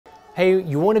Hey,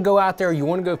 you want to go out there, you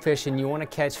want to go fishing, you want to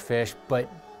catch fish, but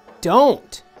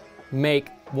don't make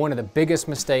one of the biggest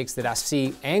mistakes that I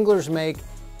see anglers make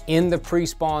in the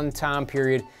pre-spawn time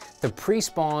period. The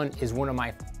pre-spawn is one of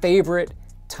my favorite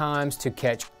times to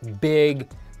catch big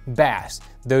bass.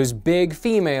 Those big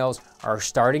females are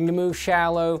starting to move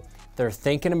shallow. They're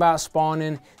thinking about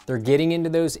spawning. They're getting into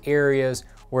those areas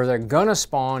where they're gonna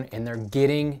spawn, and they're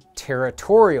getting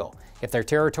territorial. If they're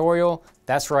territorial,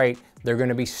 that's right, they're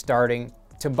gonna be starting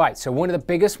to bite. So one of the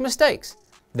biggest mistakes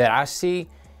that I see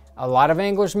a lot of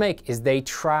anglers make is they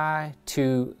try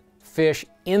to fish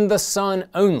in the sun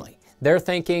only. They're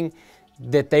thinking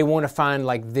that they want to find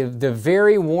like the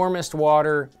very warmest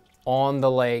water on the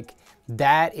lake.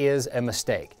 That is a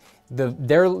mistake.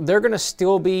 They're gonna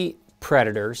still be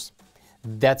predators.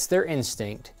 That's their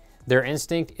instinct. Their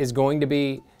instinct is going to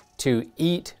be to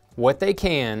eat what they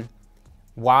can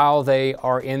while they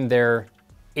are in their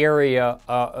area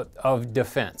of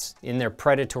defense, in their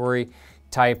predatory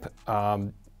type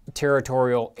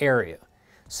territorial area.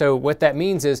 So what that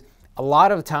means is a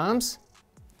lot of times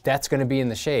that's going to be in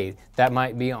the shade. That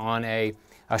might be on a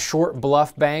short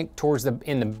bluff bank towards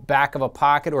in the back of a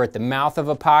pocket, or at the mouth of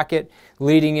a pocket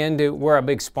leading into where a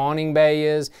big spawning bay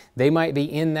is. They might be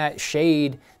in that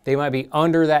shade. They might be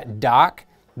under that dock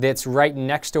that's right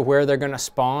next to where they're going to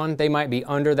spawn. They might be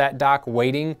under that dock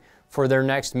waiting for their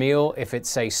next meal. If it's,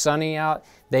 say, sunny out,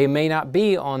 they may not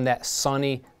be on that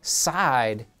sunny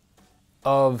side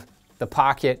of the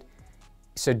pocket.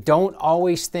 So don't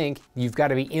always think you've got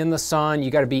to be in the sun, you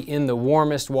got to be in the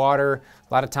warmest water.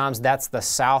 A lot of times that's the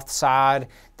south side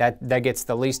that gets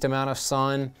the least amount of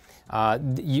sun.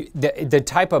 The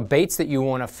type of baits that you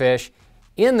want to fish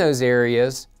in those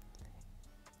areas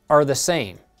are the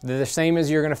same. They're the same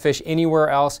as you're going to fish anywhere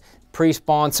else.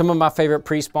 Pre-spawn, some of my favorite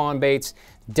pre-spawn baits,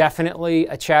 definitely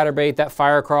a chatterbait, that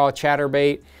fire crawl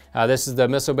chatterbait. This is the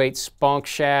MISSILEBAITS Spunk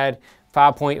Shad,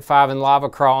 5.5 and lava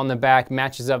crawl on the back,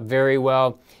 matches up very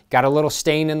well. Got a little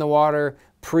stain in the water,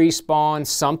 pre-spawn.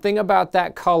 Something about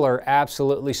that color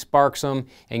absolutely sparks them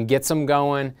and gets them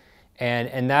going.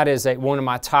 And that is one of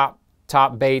my top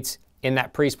baits in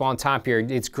that pre-spawn time period.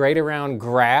 It's great around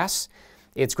grass.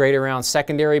 It's great around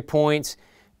secondary points.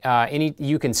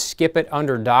 You can skip it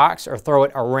under docks or throw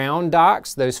it around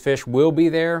docks. Those fish will be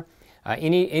there.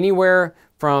 Anywhere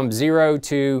from 0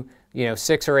 to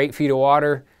 6 or 8 feet of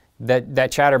water, that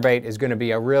chatterbait is going to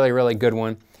be a really, really good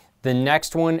one. The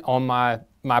next one on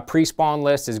my pre-spawn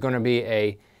list is going to be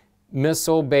a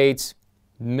MISSILEBAITS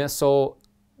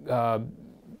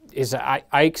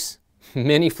Ike's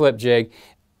mini flip jig.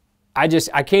 I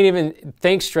can't even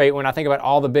think straight when I think about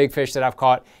all the big fish that I've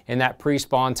caught in that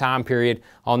pre-spawn time period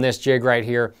on this jig right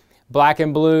here. Black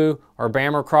and blue or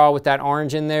Bammer crawl with that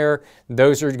orange in there.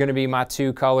 Those are going to be my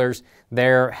two colors.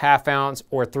 They're 1/2 ounce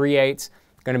or 3/8.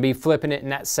 Going to be flipping it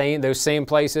in those same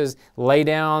places.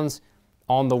 Laydowns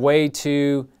on the way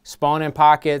to spawning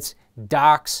pockets,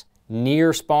 docks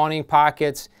near spawning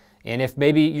pockets. And if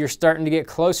maybe you're starting to get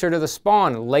closer to the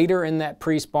spawn later in that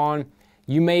pre-spawn,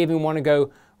 you may even want to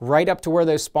go right up to where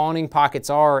those spawning pockets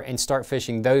are and start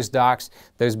fishing those docks.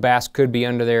 Those bass could be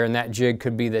under there, and that jig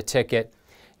could be the ticket.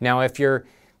 Now, if you're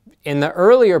in the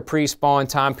earlier pre-spawn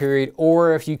time period,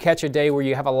 or if you catch a day where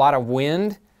you have a lot of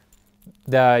wind,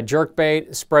 the jerkbait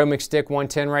Spro McStick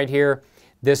 110 right here,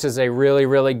 this is a really,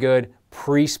 really good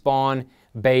pre-spawn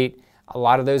bait. A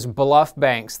lot of those bluff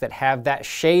banks that have that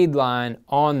shade line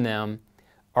on them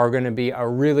are going to be a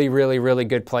really, really, really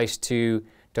good place to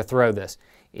throw this.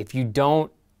 If you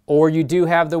don't, or you do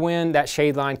have the wind, that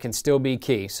shade line can still be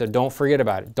key. So don't forget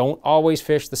about it. Don't always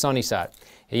fish the sunny side.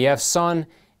 If you have sun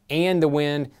and the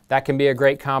wind, that can be a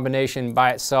great combination by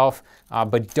itself,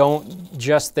 but don't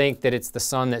just think that it's the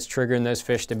sun that's triggering those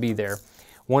fish to be there.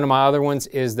 One of my other ones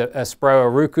is the Spro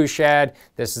Uruku Shad.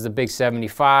 This is a big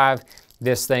 75.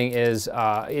 This thing is,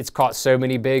 it's caught so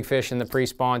many big fish in the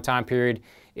pre-spawn time period.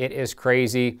 It is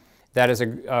crazy. That is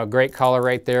a great color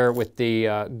right there with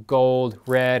the gold,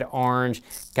 red, orange.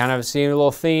 Kind of seeing a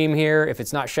little theme here. If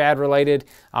it's not shad related,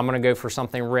 I'm going to go for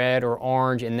something red or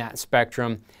orange in that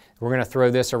spectrum. We're going to throw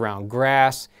this around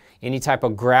grass, any type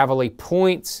of gravelly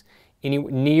points,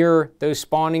 near those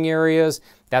spawning areas.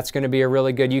 That's going to be a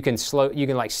really good. You can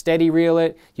like steady reel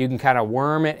it. You can kind of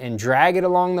worm it and drag it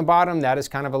along the bottom. That is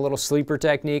kind of a little sleeper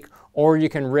technique. Or you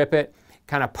can rip it,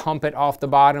 kind of pump it off the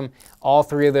bottom. All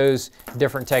three of those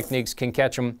different techniques can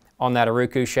catch them on that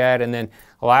Uruku shad. And then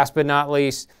last but not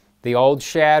least, the old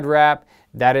shad wrap.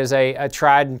 That is a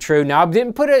tried and true. Now, I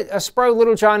didn't put a Spro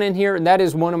Little John in here, and that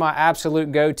is one of my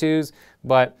absolute go-tos.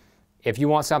 But if you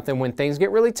want something when things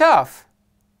get really tough,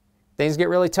 things get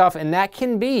really tough, and that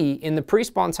can be in the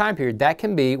pre-spawn time period. That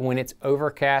can be when it's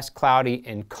overcast, cloudy,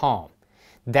 and calm.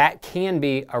 That can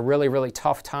be a really, really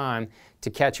tough time to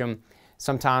catch them.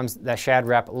 Sometimes that shad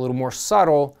wrap, a little more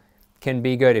subtle, can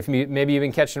be good. If maybe you've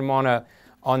been catching them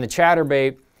on the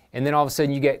chatterbait, and then all of a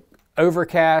sudden you get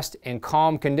overcast and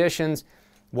calm conditions,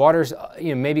 water's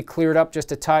maybe cleared up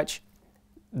just a touch,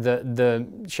 the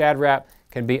shad wrap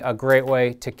can be a great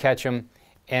way to catch them.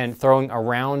 And throwing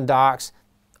around docks,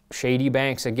 shady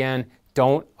banks, again,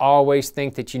 don't always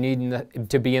think that you need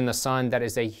to be in the sun. That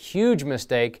is a huge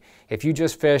mistake. If you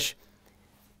just fish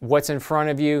what's in front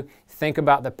of you, think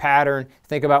about the pattern,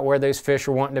 think about where those fish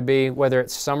are wanting to be, whether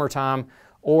it's summertime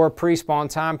or pre-spawn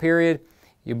time period,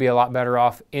 you'll be a lot better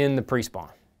off in the pre-spawn.